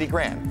to 50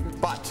 grand.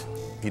 But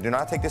if you do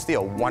not take this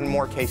deal, one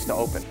more case to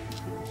open.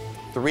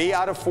 3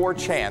 out of 4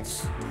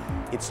 chance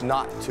it's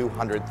not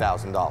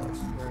 $200,000.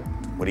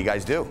 What do you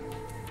guys do?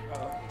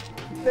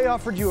 They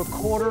offered you a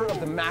quarter of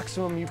the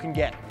maximum you can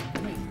get.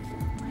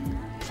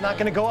 It's not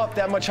going to go up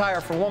that much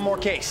higher for one more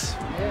case.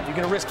 You're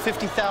going to risk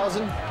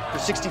 $50,000 for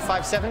 $65.70?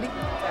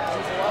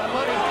 That's a lot of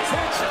money.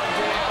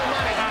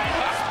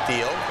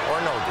 Deal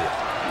or no deal?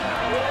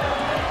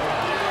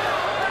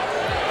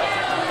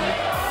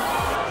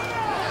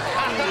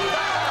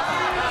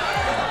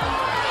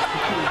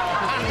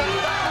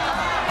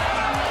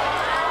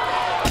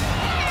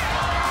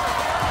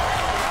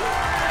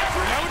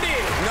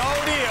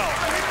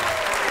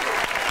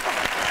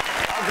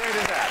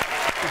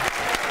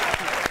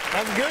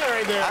 That's good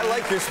right there. I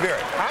like your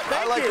spirit.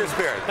 I like your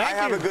spirit. I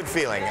have a good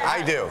feeling.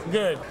 I do.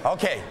 Good.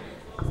 Okay.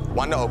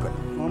 One to open.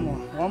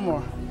 One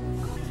more.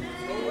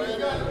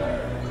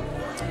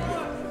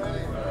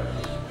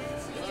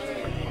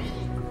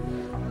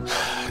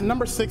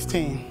 Number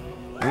 16.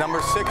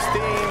 Number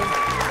 16.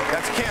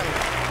 That's Kim.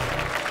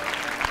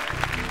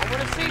 I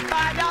want to see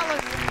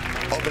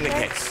 $5. Open the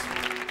case.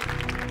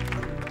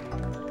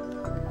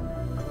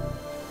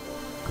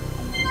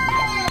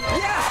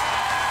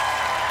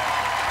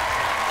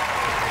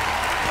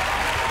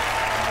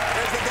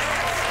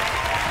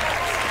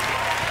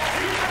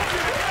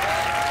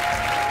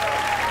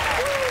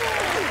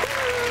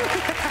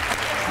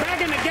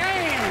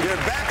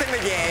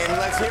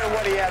 Let's hear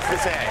what he has to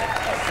say.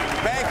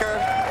 Banker,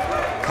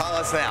 call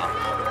us now.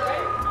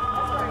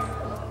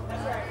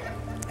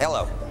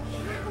 Hello.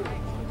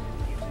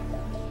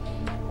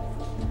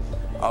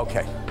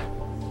 Okay.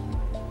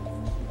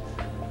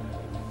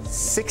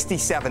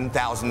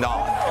 $67,000.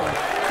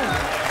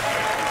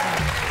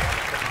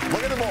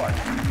 Look at the board.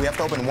 We have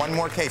to open one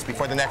more case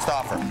before the next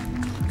offer.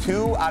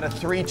 2 out of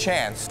 3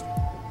 chance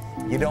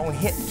you don't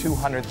hit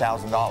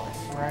 $200,000.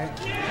 Right.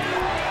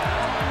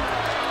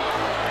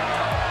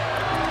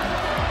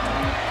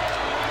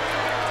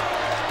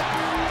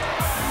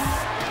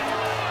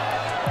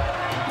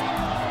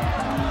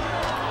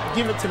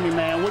 Give it to me,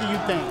 man. What do you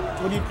think?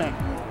 What do you think?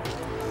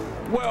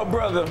 Well,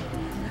 brother,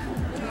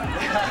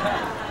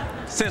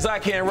 since I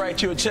can't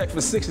write you a check for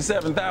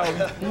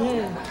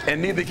 $67,000,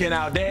 and neither can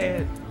our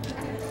dad,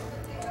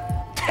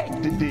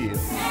 take the deal.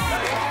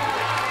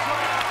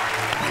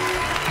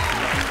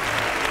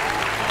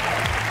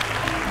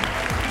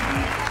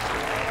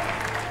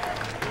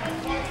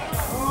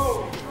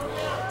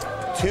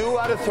 Two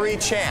out of 3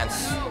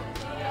 chance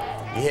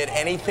you hit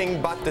anything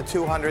but the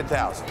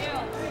 $200,000.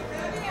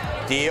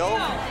 Deal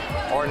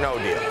or no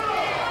deal?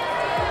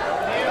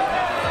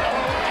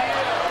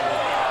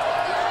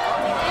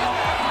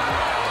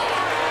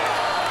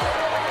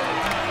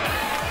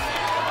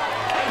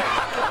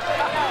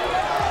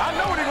 I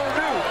know what he's gonna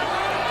do.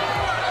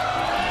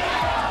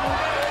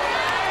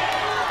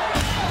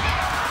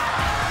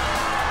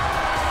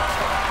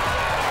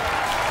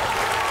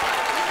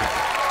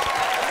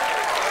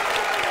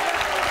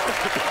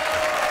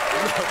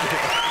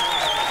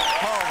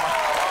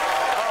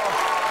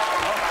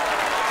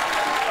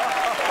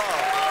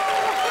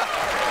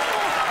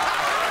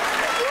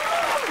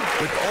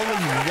 With only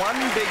one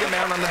big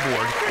amount on the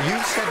board, you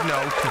said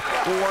no to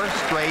 4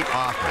 straight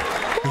offers.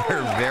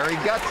 You're very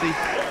gutsy.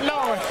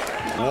 Lord.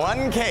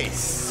 One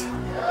case.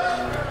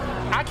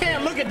 I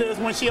can't look at this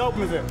when she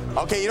opens it.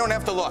 Okay, you don't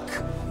have to look.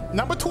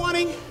 Number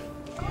 20.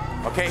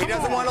 Okay, he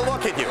doesn't want to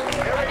look at you.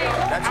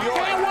 That's yours.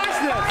 I can't watch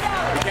this.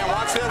 You can't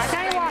watch this? I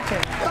can't watch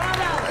it.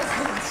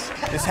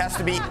 $5. This has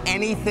to be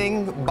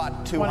anything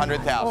but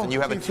 $200,000. You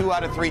have a 2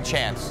 out of 3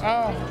 chance.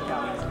 Oh.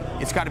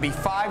 It's got to be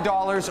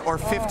 $5 or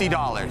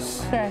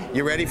 $50. Okay.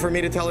 You ready for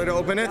me to tell her to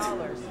open it?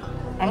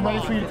 I'm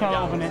ready for you to tell her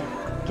to open it.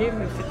 Give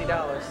me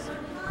 $50.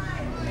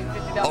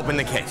 Open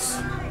the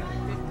case.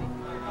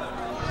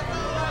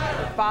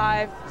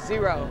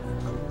 5-0.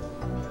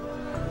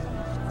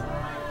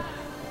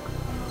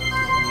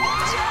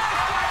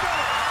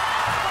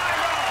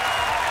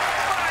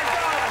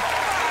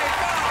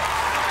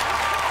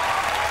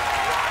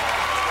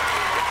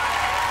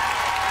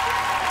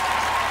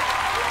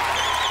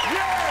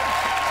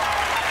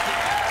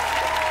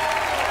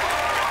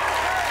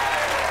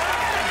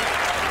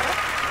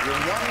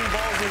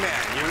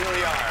 You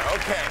really are.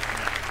 Okay.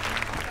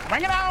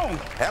 Bring it on.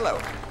 Hello.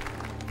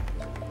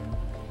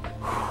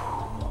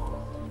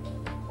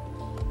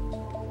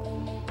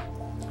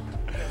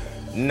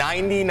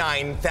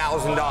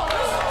 $99,000.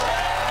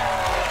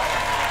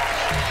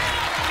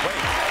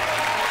 Wait.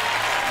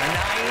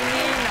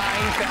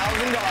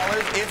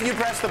 $99,000, if you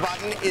press the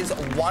button, is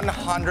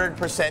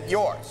 100%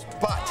 yours.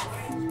 But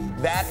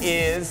that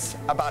is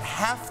about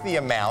half the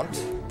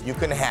amount you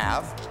can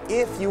have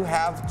if you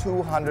have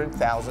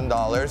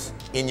 $200,000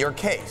 in your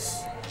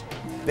case.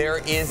 There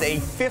is a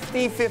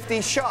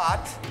 50-50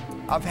 shot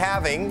of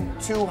having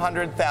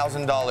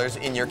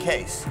 $200,000 in your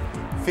case.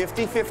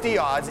 50-50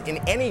 odds in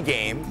any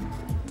game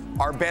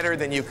are better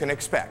than you can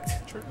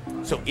expect. True.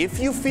 So if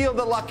you feel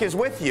the luck is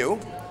with you,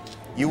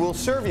 you will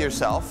serve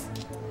yourself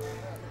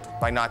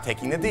by not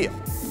taking the deal.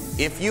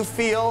 If you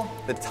feel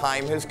the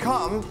time has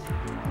come, you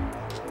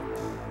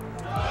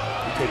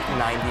take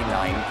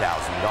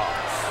 $99,000.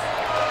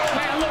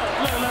 Man, look.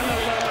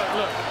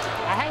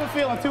 I have a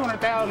feeling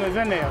 200,000 is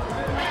in there.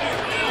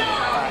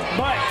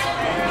 But,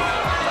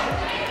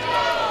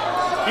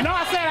 you know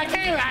I said I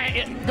can't,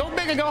 go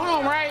big or go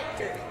home, right?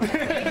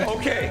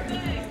 Okay,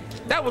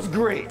 that was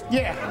great.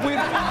 Yeah.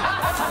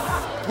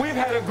 We've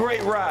had a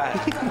great ride.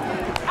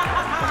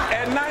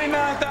 At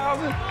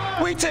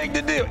 $99,000, we take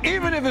the deal.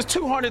 Even if it's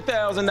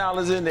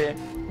 $200,000 in there,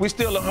 we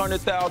still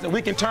 $100,000.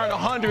 We can turn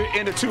 100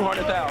 into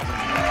 200,000.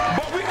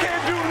 But we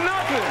can't do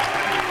nothing.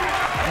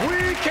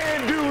 We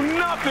can't do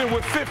nothing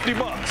with 50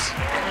 bucks.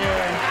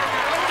 Yeah.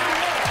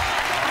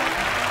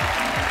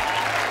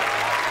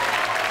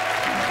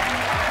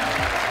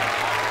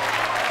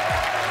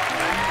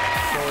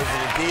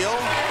 Deal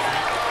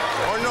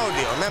or no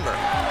deal? Remember,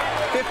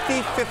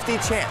 50-50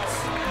 chance.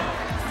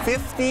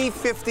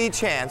 50-50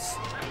 chance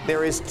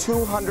there is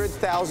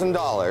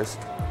 $200,000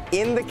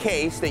 in the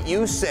case that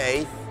you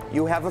say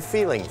you have a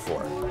feeling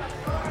for.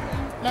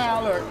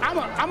 Now look,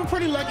 I'm a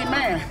pretty lucky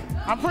man.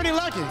 I'm pretty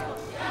lucky.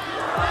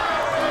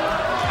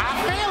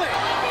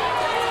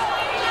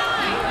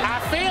 I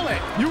feel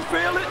it. You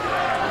feel it?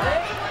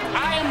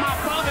 I am my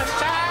father's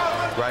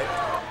child. Right.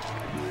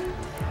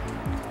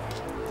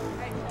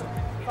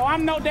 So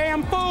I'm no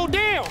damn fool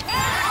deal.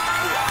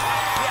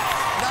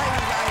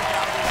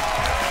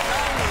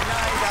 $99,000.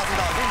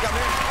 $99,000. You come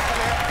here.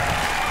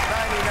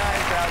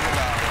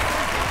 $99,000.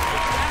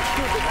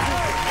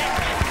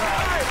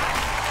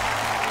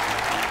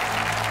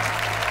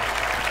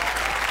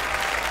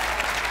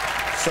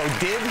 So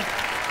did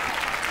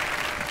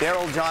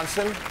Daryl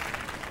Johnson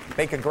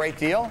make a great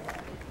deal?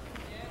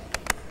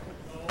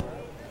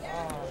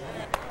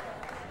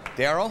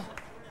 Daryl,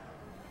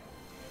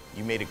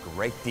 you made a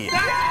great deal.